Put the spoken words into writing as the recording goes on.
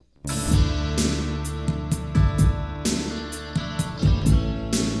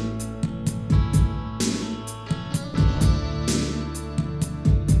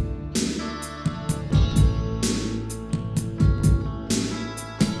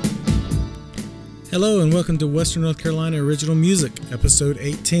Hello and welcome to Western North Carolina Original Music, Episode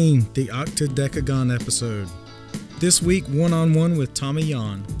 18, the Octadecagon episode. This week, one-on-one with Tommy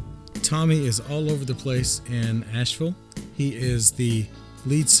Yon. Tommy is all over the place in Asheville. He is the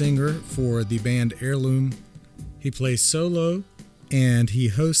lead singer for the band Heirloom. He plays solo, and he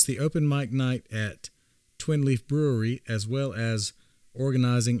hosts the open mic night at Twin Leaf Brewery, as well as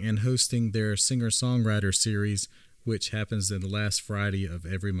organizing and hosting their singer-songwriter series, which happens the last Friday of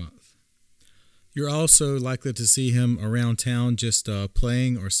every month. You're also likely to see him around town just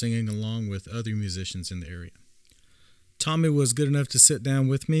playing or singing along with other musicians in the area. Tommy was good enough to sit down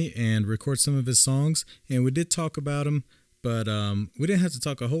with me and record some of his songs, and we did talk about them, but we didn't have to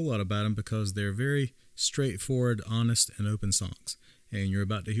talk a whole lot about them because they're very straightforward, honest, and open songs. And you're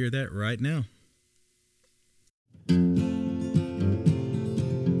about to hear that right now.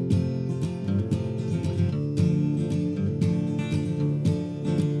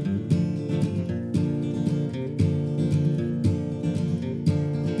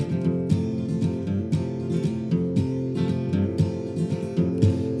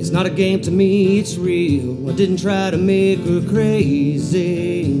 It's not a game to me, it's real. I didn't try to make her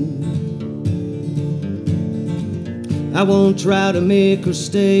crazy. I won't try to make her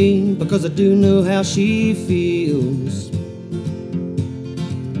stay, because I do know how she feels.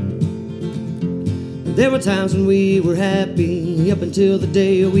 There were times when we were happy, up until the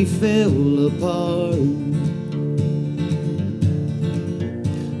day we fell apart.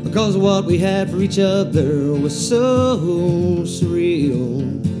 Because what we had for each other was so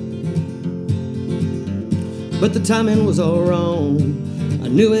surreal. But the timing was all wrong. I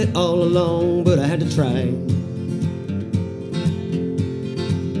knew it all along, but I had to try.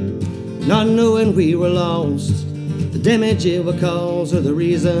 Not knowing we were lost, the damage it would cause, are the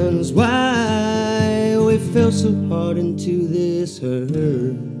reasons why we fell so hard into this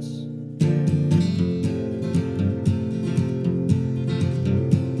hurts.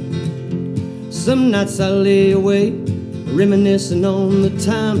 Some nights I lay awake, reminiscing on the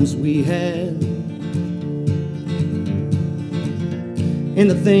times we had, and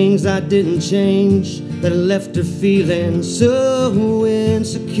the things I didn't change that left her feeling so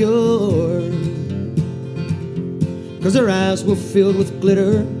insecure. 'Cause her eyes were filled with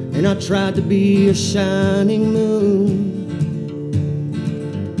glitter, and I tried to be a shining moon.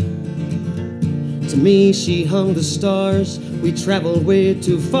 To me she hung the stars. We traveled way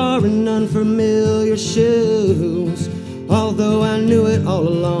too far in unfamiliar shoes. Although I knew it all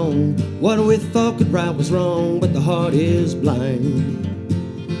along, what we thought could right was wrong, but the heart is blind.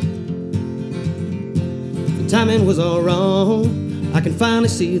 Timing was all wrong. I can finally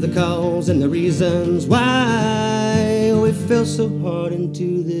see the cause and the reasons why we fell so hard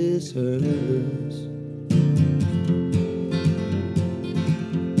into this hurts.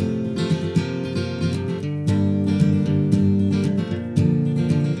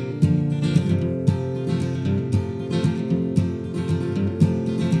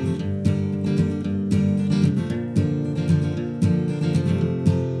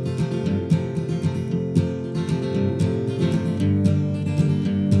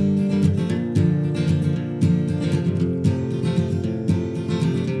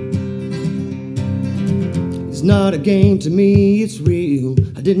 It's not a game to me, it's real.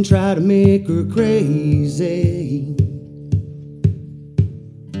 I didn't try to make her crazy.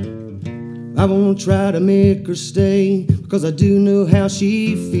 I won't try to make her stay, because I do know how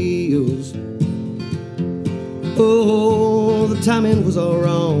she feels. Oh, the timing was all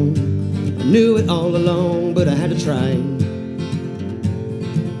wrong. I knew it all along, but I had to try.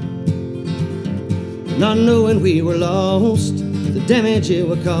 Not knowing we were lost, the damage it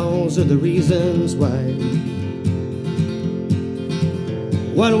would cause, are the reasons why.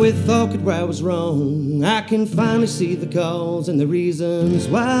 What we thought could right was wrong. I can finally see the cause and the reasons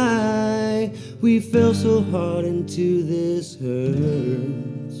why we fell so hard into this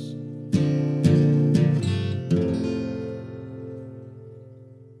hurts.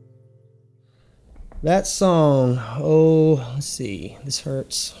 That song, let's see, This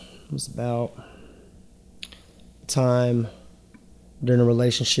Hurts, was about a time during a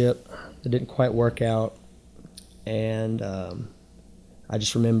relationship that didn't quite work out, and I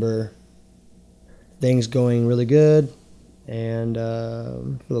just remember things going really good, and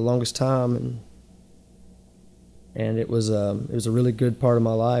for the longest time, and it was a really good part of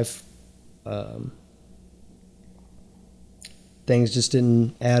my life. Things just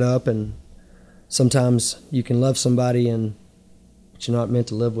didn't add up, and sometimes you can love somebody but you're not meant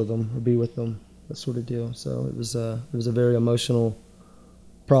to live with them or be with them, that sort of deal. So it was a very emotional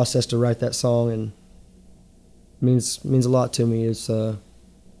process to write that song, and means a lot to me. It's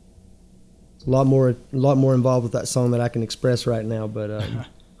a lot more involved with that song that I can express right now. But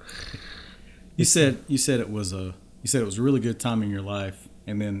you said it was a really good time in your life,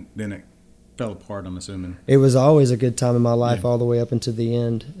 and then it fell apart, I'm assuming. It was always a good time in my life, all the way up until the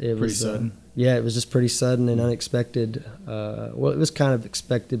end. It pretty was sudden. It was just pretty sudden and unexpected. Well, it was kind of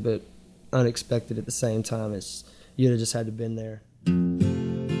expected, but unexpected at the same time. You'd have just had to been there.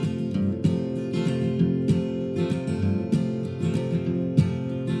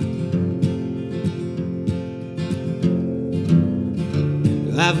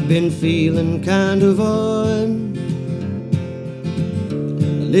 I've been feeling kind of odd,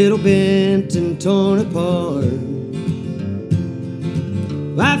 a little bent and torn apart.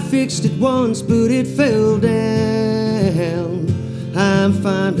 I fixed it once, but it fell down. I'm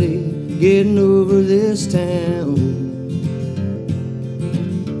finally getting over this town.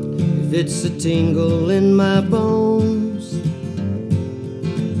 If it's a tingle in my bones,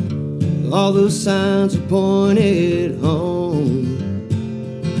 all those signs are pointed home.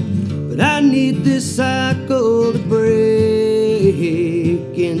 But I need this cycle to break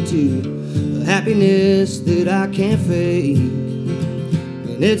into a happiness that I can't fake.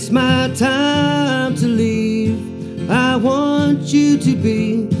 And it's my time to leave. I want you to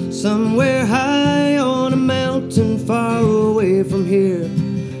be somewhere high on a mountain far away from here,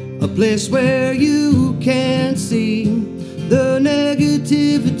 a place where you can't see the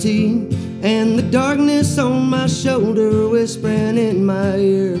negativity and the darkness on my shoulder whispering in my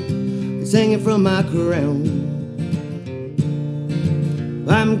ear. It's hanging from my crown.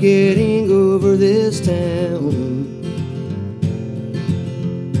 I'm getting over this town.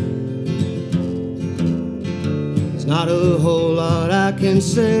 There's not a whole lot I can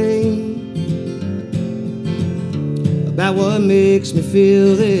say about what makes me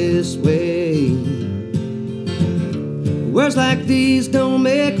feel this way. Words like these don't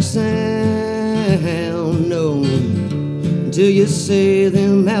make a sound, no, until you say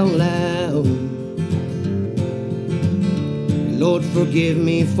them out loud. Lord, forgive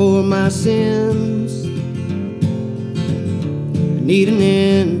me for my sins. I need an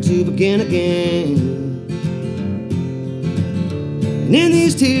end to begin again. And in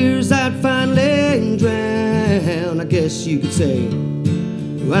these tears I'd finally drown. I guess you could say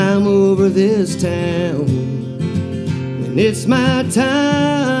I'm over this town. When it's my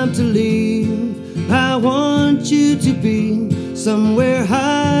time to leave, I want you to be somewhere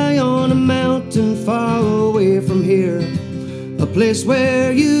high on a mountain far away from here, a place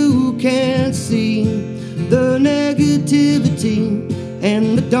where you can't see the negativity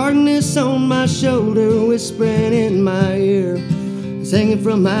and the darkness on my shoulder whispering in my ear. It's hanging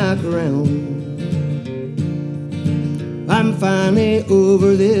from my crown. I'm finally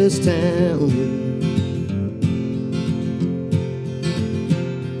over this town.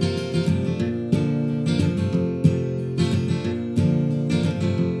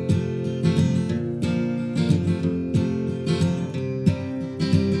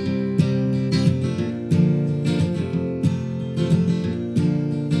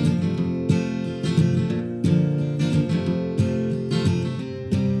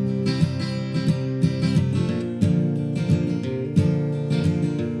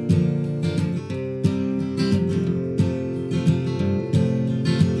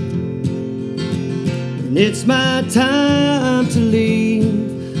 It's my time to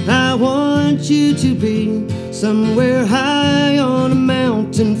leave. I want you to be somewhere high on a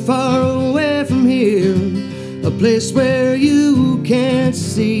mountain far away from here, a place where you can't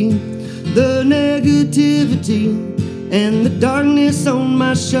see the negativity and the darkness on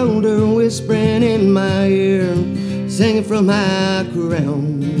my shoulder whispering in my ear, singing from my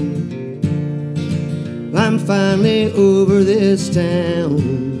crown. I'm finally over this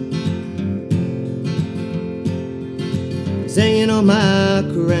town, singing on my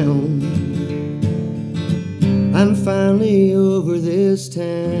crown. I'm finally over this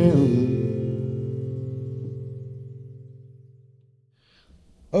town.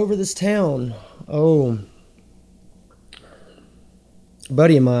 Over this town. Oh, a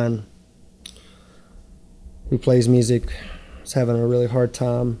buddy of mine who plays music was having a really hard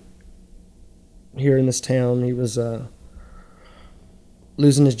time here in this town. He was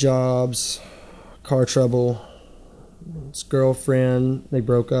losing his jobs, car trouble. His girlfriend, they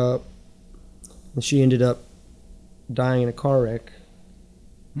broke up, and she ended up dying in a car wreck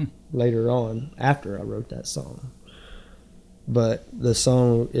later on, after I wrote that song. But the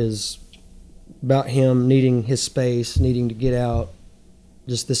song is about him needing his space, needing to get out.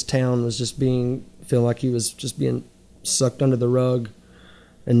 Just this town was just feel like he was just being sucked under the rug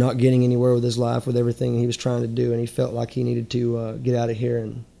and not getting anywhere with his life, with everything he was trying to do, and he felt like he needed to get out of here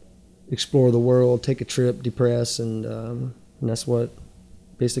and explore the world, take a trip, depress, and that's what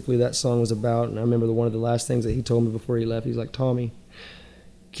basically that song was about. And I remember one of the last things that he told me before he left. He's like, Tommy,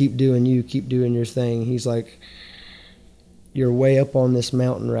 keep doing you, keep doing your thing. He's like, you're way up on this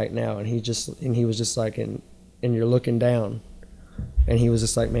mountain right now, and he was just like, and you're looking down, and he was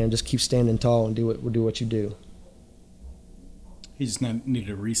just like, man, just keep standing tall and do what you do. He just needed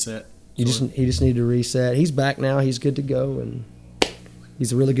a reset. He just needed to reset. He's back now. He's good to go, and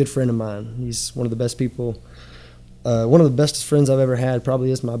he's a really good friend of mine. He's one of the best people, one of the bestest friends I've ever had.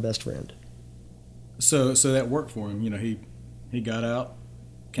 Probably is my best friend. So that worked for him. You know, he got out,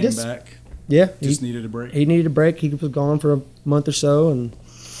 came back. Yeah, just needed a break. He needed a break. He was gone for a month or so, and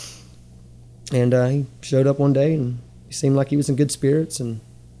he showed up one day, and he seemed like he was in good spirits, and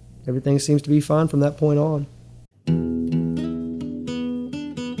everything seems to be fine from that point on.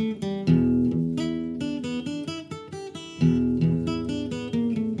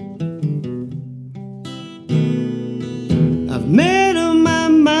 I've made up my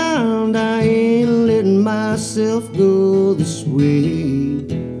mind, I ain't letting myself go this way.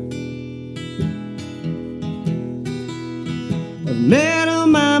 I've made up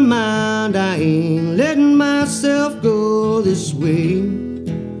my mind, I ain't letting myself go this way.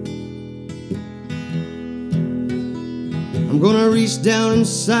 I'm gonna reach down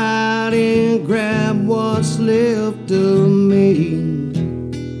inside and grab what's left of me.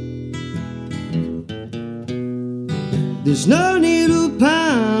 There's no need to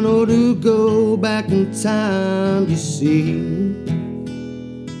pine or to go back in time, you see.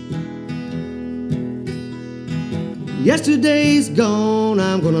 Yesterday's gone,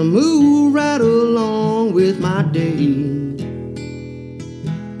 I'm gonna move right along with my day.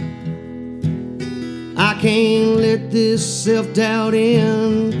 I can't let this self-doubt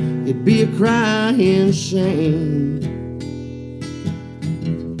in, it'd be a crying shame.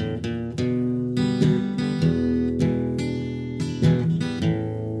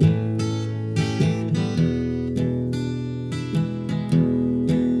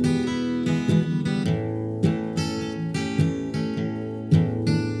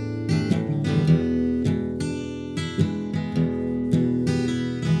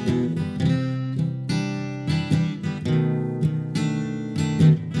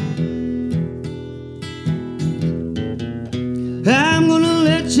 I'm gonna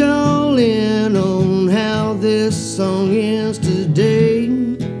let y'all in on how this song ends today.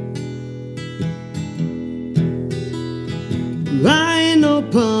 I ain't no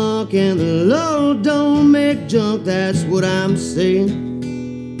punk and the Lord don't make junk, that's what I'm saying.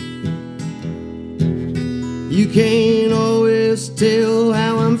 You can't always tell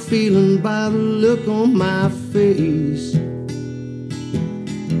how I'm feeling by the look on my face.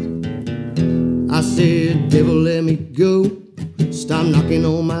 I said, devil, let me go. Stop knocking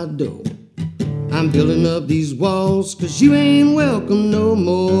on my door. I'm building up these walls 'cause you ain't welcome no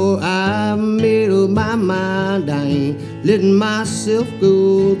more. I've made up my mind, I ain't letting myself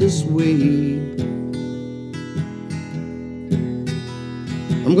go this way.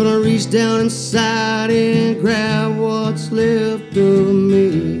 I'm gonna reach down inside and grab what's left of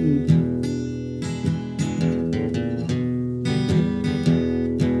me.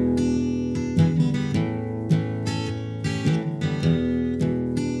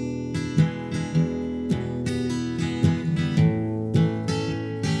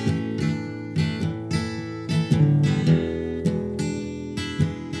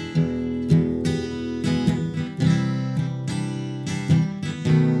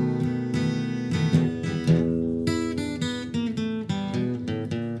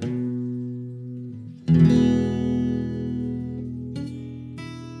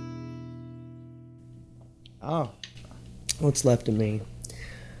 What's left of me?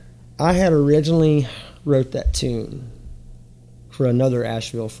 I had originally wrote that tune for another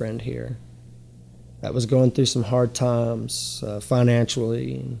Asheville friend here that was going through some hard times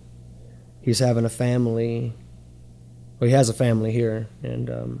financially. And he's having a family. Well, he has a family here, and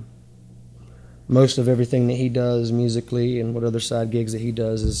most of everything that he does musically and what other side gigs that he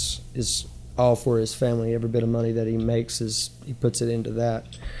does is all for his family. Every bit of money that he makes he puts it into that.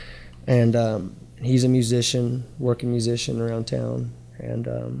 And he's a musician, working musician around town,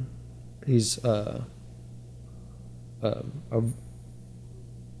 and he's a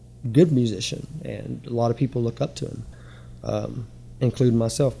good musician, and a lot of people look up to him, including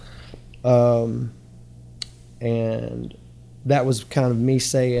myself. And that was kind of me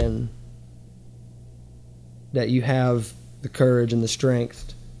saying that you have the courage and the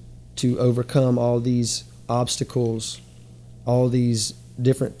strength to overcome all these obstacles, all these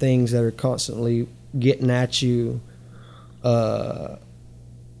different things that are constantly getting at you,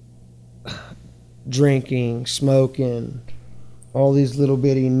 drinking, smoking, all these little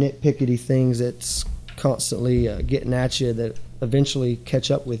bitty nitpickety things that's constantly getting at you that eventually catch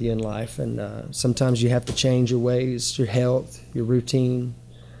up with you in life. And sometimes you have to change your ways, your health, your routine,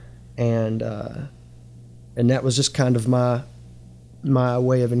 and that was just kind of my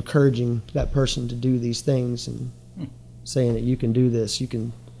way of encouraging that person to do these things and saying that you can do this. You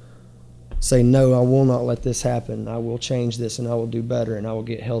can say, no, I will not let this happen. I will change this, and I will do better, and I will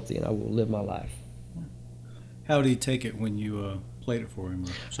get healthy, and I will live my life. How did he take it when you played it for him?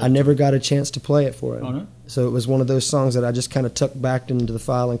 I never got a chance to play it for him. Oh, no? So it was one of those songs that I just kind of tucked back into the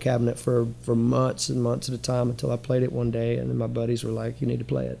filing cabinet for months and months at a time until I played it one day, and then my buddies were like, you need to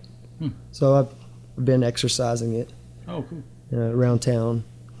play it. So I've been exercising it. Oh, cool. Around town.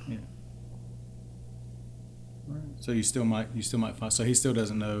 Yeah. All right. So you still might find. So he still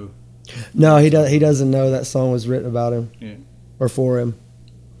doesn't know. No, he doesn't know that song was written about him. Yeah. Or for him.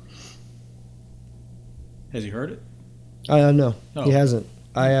 Has he heard it? No, Oh. he hasn't.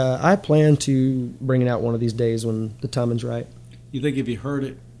 I plan to bring it out one of these days when the timing's right. You think if he heard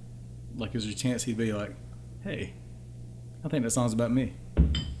it, like, is there a chance he'd be like, "Hey, I think that song's about me"?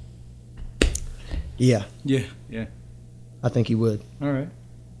 Yeah. Yeah. Yeah. I think he would. All right.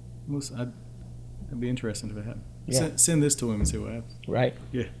 Well, that'd be interesting if it happened. Yeah. Send this to him and see what happens. Right.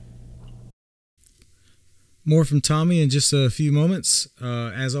 Yeah. More from Tommy in just a few moments.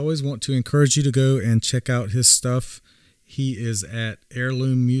 As always, want to encourage you to go and check out his stuff. He is at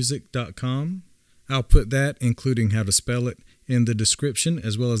heirloommusic.com. I'll put that, including how to spell it, in the description,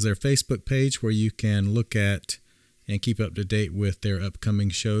 as well as their Facebook page where you can look at and keep up to date with their upcoming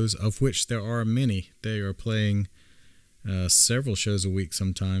shows, of which there are many. They are playing several shows a week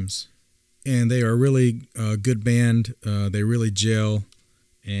sometimes. And they are a really good band. They really gel.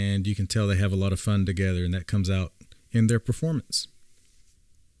 And you can tell they have a lot of fun together, and that comes out in their performance.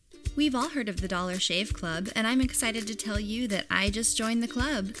 We've all heard of the Dollar Shave Club, and I'm excited to tell you that I just joined the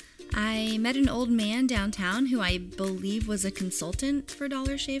club. I met an old man downtown who I believe was a consultant for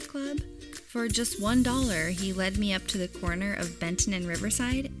Dollar Shave Club. For just $1, he led me up to the corner of Benton and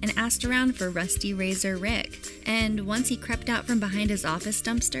Riverside and asked around for Rusty Razor Rick. And once he crept out from behind his office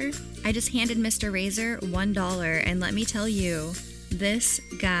dumpster, I just handed Mr. Razor $1, and let me tell you, this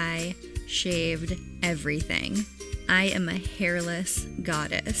guy shaved everything. I am a hairless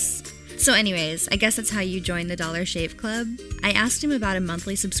goddess. So anyways, I guess that's how you join the Dollar Shave Club. I asked him about a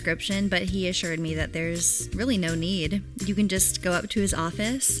monthly subscription, but he assured me that there's really no need. You can just go up to his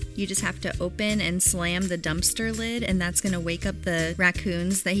office. You just have to open and slam the dumpster lid, and that's going to wake up the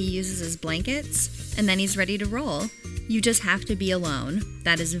raccoons that he uses as blankets, and then he's ready to roll. You just have to be alone.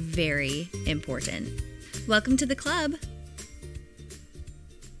 That is very important. Welcome to the club.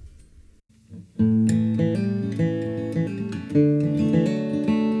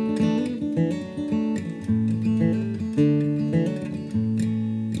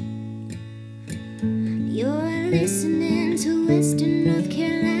 You're listening to Western North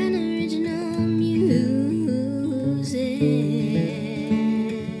Carolina original music.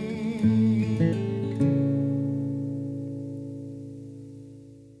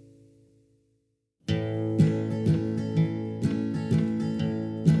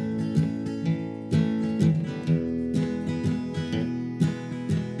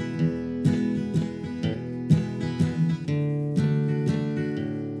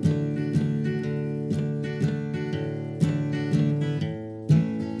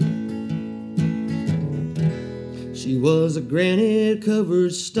 She was a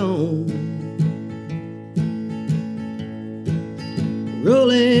granite-covered stone,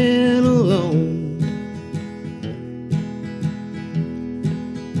 rolling along.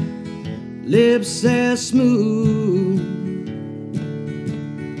 Lips as smooth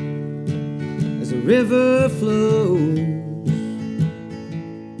as a river flows.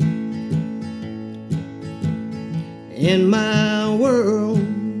 In my world,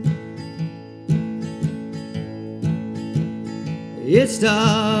 it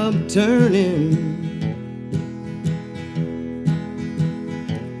stopped turning.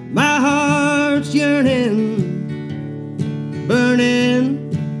 My heart's yearning, burning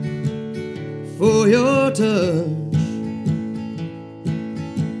for your touch.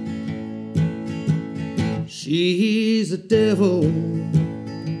 She's a devil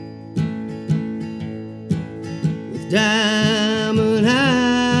with diamond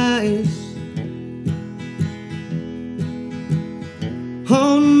eyes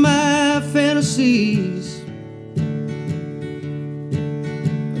on my fantasies,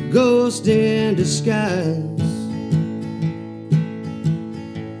 a ghost in disguise.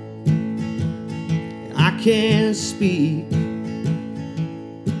 I can't speak,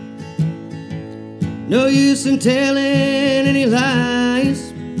 No use in telling any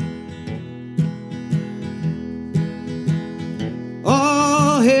lies.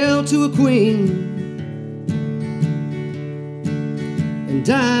 All hail to a queen and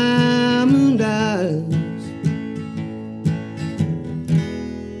diamond eyes.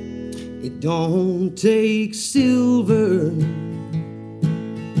 It don't take silver,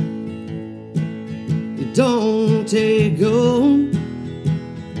 it don't take gold.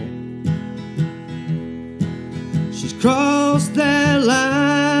 She's crossed that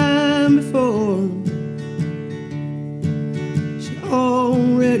line before. She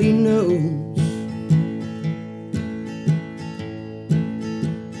already knows.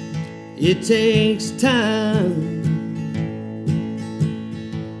 It takes time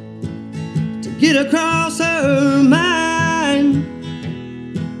to get across her mind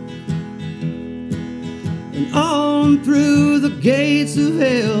and on through the gates of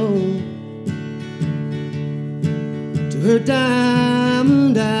hell to her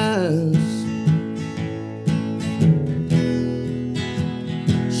diamond eyes.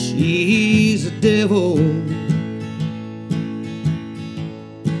 She's a devil with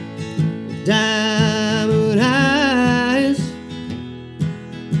diamond eyes.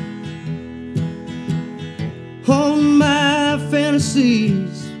 On my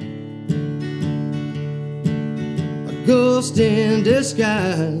fantasies, a ghost in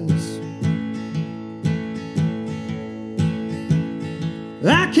disguise.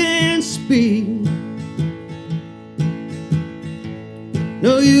 I can't speak,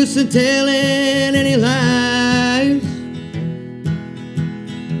 no use in telling any lies.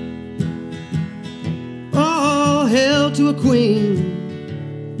 All hail to a queen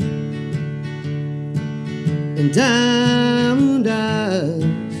and diamond eyes.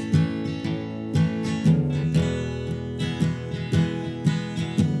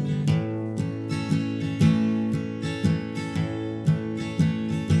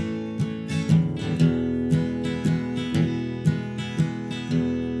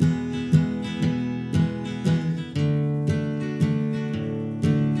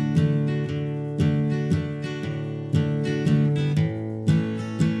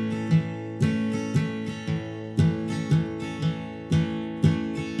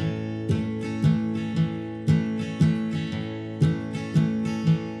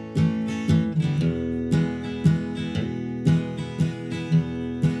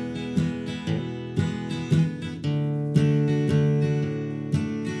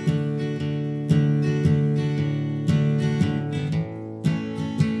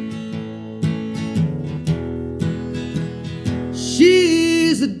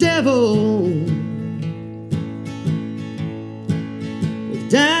 She's a devil with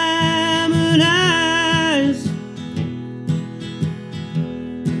diamond eyes.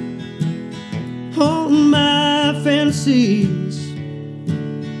 On my fantasies,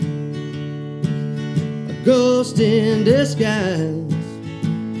 a ghost in disguise.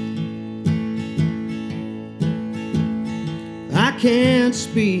 I can't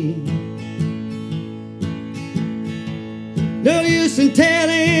speak, no use in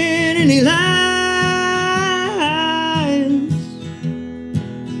telling any lies.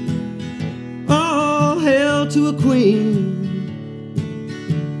 All hail to a queen,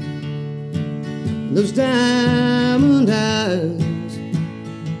 those diamond eyes.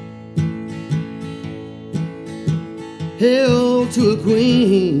 Hail to a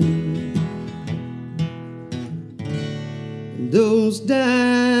queen, those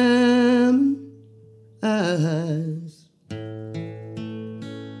diamond eyes.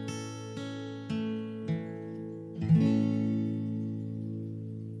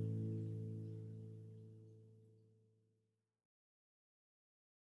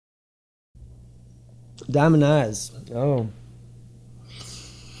 Diamond Eyes. Oh.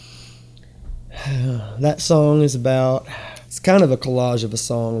 That song is about, it's kind of a collage of a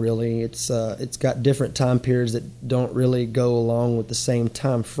song, really. It's got different time periods that don't really go along with the same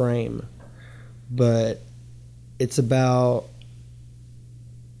time frame. But it's about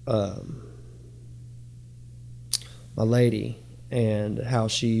my lady and how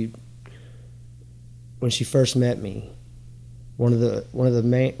she, when she first met me, one of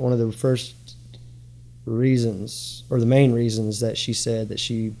the first reasons, or the main reasons that she said that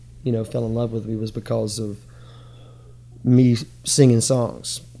she, fell in love with me was because of me singing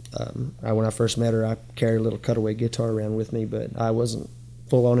songs. When I first met her, I carried a little cutaway guitar around with me, but I wasn't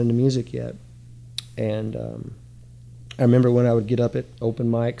full on into music yet. And I remember when I would get up at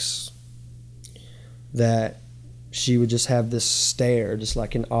open mics that she would just have this stare, just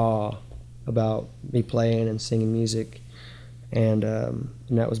like in awe about me playing and singing music. And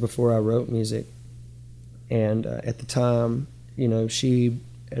that was before I wrote music. And at the time, she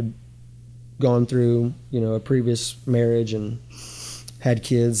had gone through, a previous marriage and had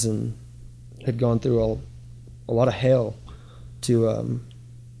kids and had gone through a lot of hell to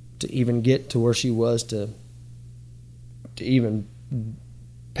even get to where she was to even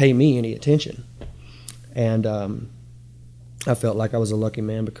pay me any attention. And I felt like I was a lucky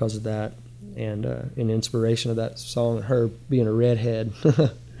man because of that. And in inspiration of that song, her being a redhead,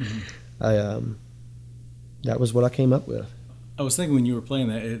 that was what I came up with. I was thinking when you were playing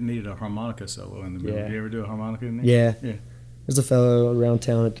that, it needed a harmonica solo in the middle. Yeah. Do you ever do a harmonica in there? Yeah. There's a fellow around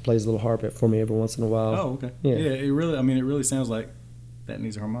town that plays a little harp for me every once in a while. Oh, okay. Yeah. It really sounds like that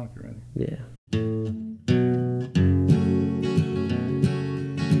needs a harmonica, right? Yeah.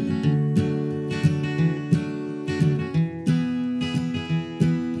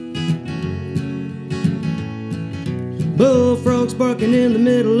 Bullfrogs barking in the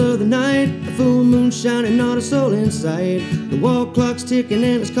middle of the night, a full moon shining, not a soul in sight. The wall clock's ticking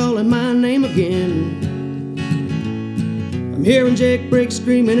and it's calling my name again. I'm hearing jailbreaks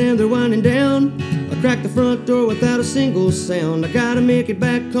screaming and they're winding down. I crack the front door without a single sound. I gotta make it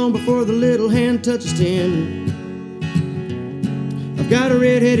back home before the little hand touches 10. I've got a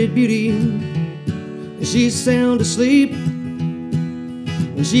red-headed beauty and she's sound asleep.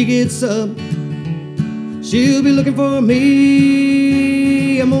 When she gets up, she'll be looking for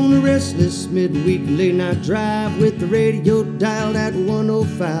me. I'm on a restless midweek late night drive with the radio dialed at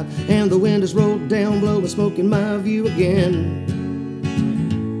 105, and the windows rolled down, blowing smoke in my view again.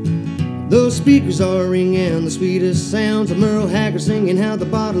 Those speakers are ringing the sweetest sounds of Merle Haggard singing how the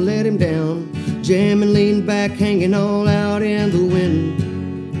bottle let him down, jamming, lean back, hanging all out in the wind.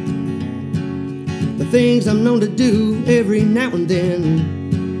 The things I'm known to do every now and then.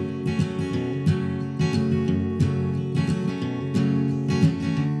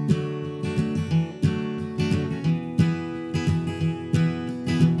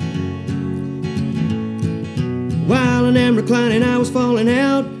 While I'm reclining, I was falling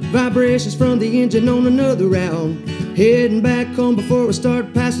out. Vibrations from the engine on another route. Heading back home before I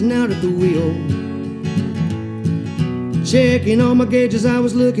start passing out at the wheel. Checking all my gauges, I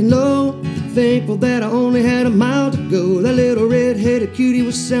was looking low. Thankful that I only had a mile to go. That little red-headed cutie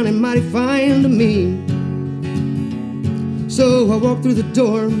was sounding mighty fine to me. So I walked through the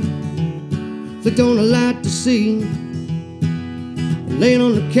door, flicked on a light to see. Laying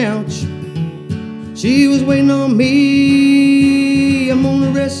on the couch, she was waiting on me. I'm on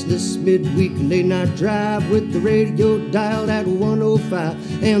a restless midweek late night drive with the radio dialed at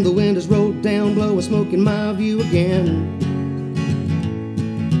 105, and the windows rolled down, blowing smoke in my view again.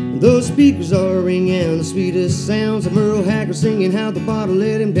 Those speakers are ringing the sweetest sounds of Merle Haggard singing how the bottle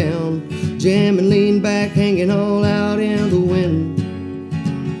let him down, jamming, lean back, hanging all out in the wind.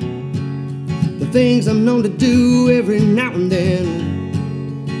 The things I'm known to do every now and then.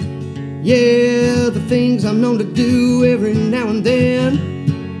 Yeah, the things I'm known to do every now and then.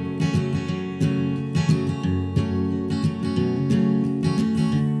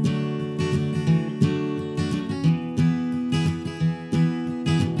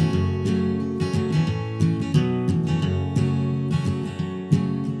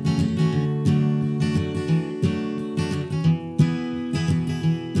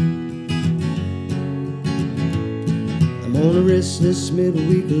 On a restless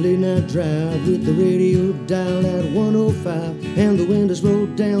midweek late night drive with the radio dialed at 105, and the windows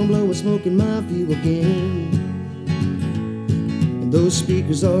rolled down, blowing smoke in my view again. And those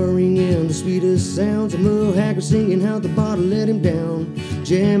speakers are ringing the sweetest sounds of Merle Haggard singing how the bottle let him down,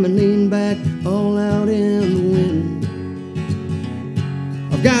 jamming, lean back, all out in the wind.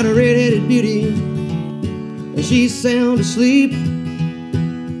 I've got a red-headed beauty and she's sound asleep.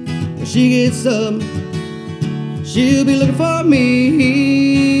 When she gets up, she'll be looking for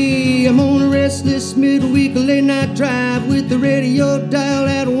me. I'm on a restless midweek late night drive with the radio dialed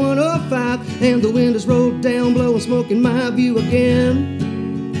at 105, and the windows rolled down, blowing smoke in my view again.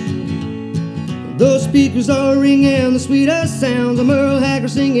 Those speakers are ringing the sweetest sounds of Merle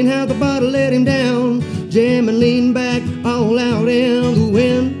Haggard singing how the bottle let him down, jamming, lean back, all out in the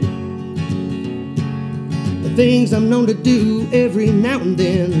wind. The things I'm known to do every now and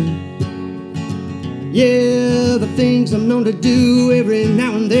then. Yeah, the things I'm known to do every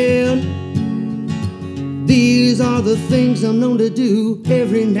now and then. These are the things I'm known to do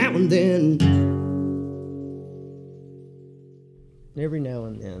every now and then. Every now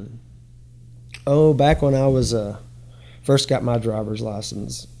and then. Oh, back when I was first got my driver's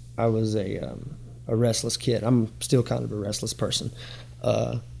license, I was a restless kid. I'm still kind of a restless person.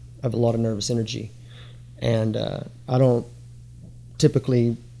 I have a lot of nervous energy, and I don't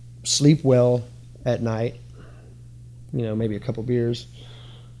typically sleep well at night. Maybe a couple beers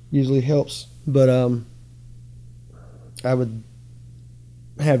usually helps. But I would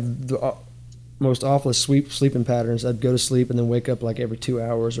have the most awfulest sleeping patterns. I'd go to sleep and then wake up like every 2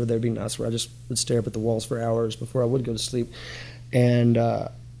 hours, or there'd be nights where I just would stare up at the walls for hours before I would go to sleep. And I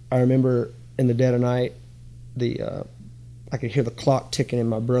remember in the dead of night, I could hear the clock ticking in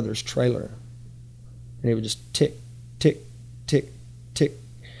my brother's trailer, and it would just tick, tick, tick, tick.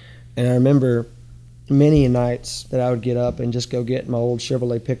 And I remember many nights that I would get up and just go get my old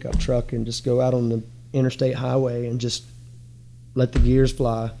Chevrolet pickup truck and just go out on the interstate highway and just let the gears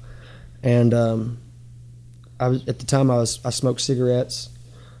fly. And I was at the time I smoked cigarettes.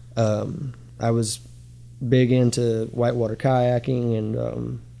 I was big into whitewater kayaking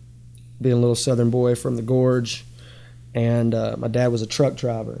and being a little southern boy from the gorge. And my dad was a truck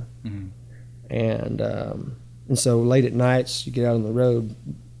driver. Mm-hmm. And so late at nights, you get out on the road.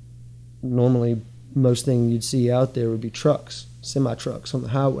 Normally, most thing you'd see out there would be trucks, semi-trucks on the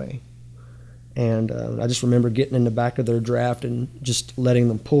highway. And I just remember getting in the back of their draft and just letting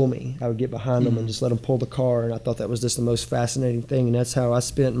them pull me. I would get behind them and just let them pull the car, and I thought that was just the most fascinating thing. And that's how I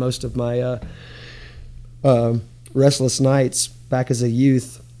spent most of my restless nights back as a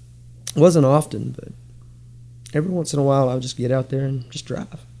youth. It wasn't often, but every once in a while I would just get out there and just drive.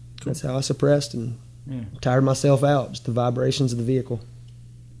 Cool. That's how I suppressed and tired myself out, just the vibrations of the vehicle.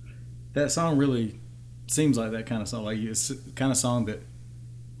 That song really seems like that kind of song. Like it's the kind of song that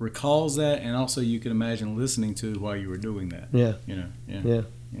recalls that, and also you can imagine listening to while you were doing that. Yeah. Yeah.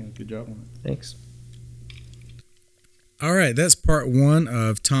 Good job on it. Thanks. All right, that's part 1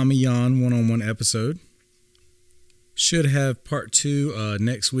 of Tommy Yon one-on-one episode. Should have part 2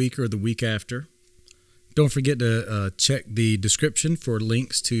 next week or the week after. Don't forget to check the description for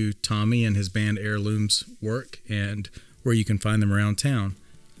links to Tommy and his band Heirloom's work and where you can find them around town.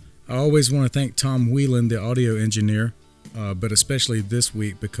 I always want to thank Tom Whelan, the audio engineer, but especially this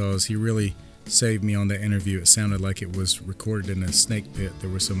week because he really saved me on that interview. It sounded like it was recorded in a snake pit. There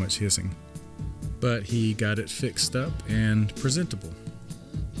was so much hissing. But he got it fixed up and presentable.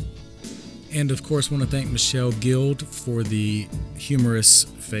 And of course, want to thank Michelle Guild for the humorous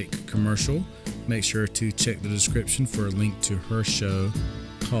fake commercial. Make sure to check the description for a link to her show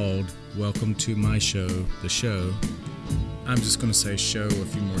called Welcome to My Show, The Show. I'm just going to say show a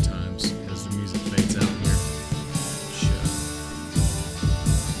few more times as the music fades out here. Show.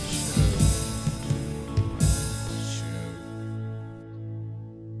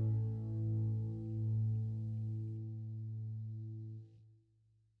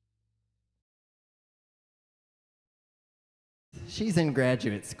 She's in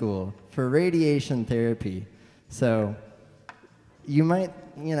graduate school for radiation therapy. So you might,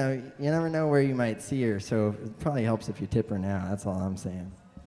 you never know where you might see her. So it probably helps if you tip her now. That's all I'm saying.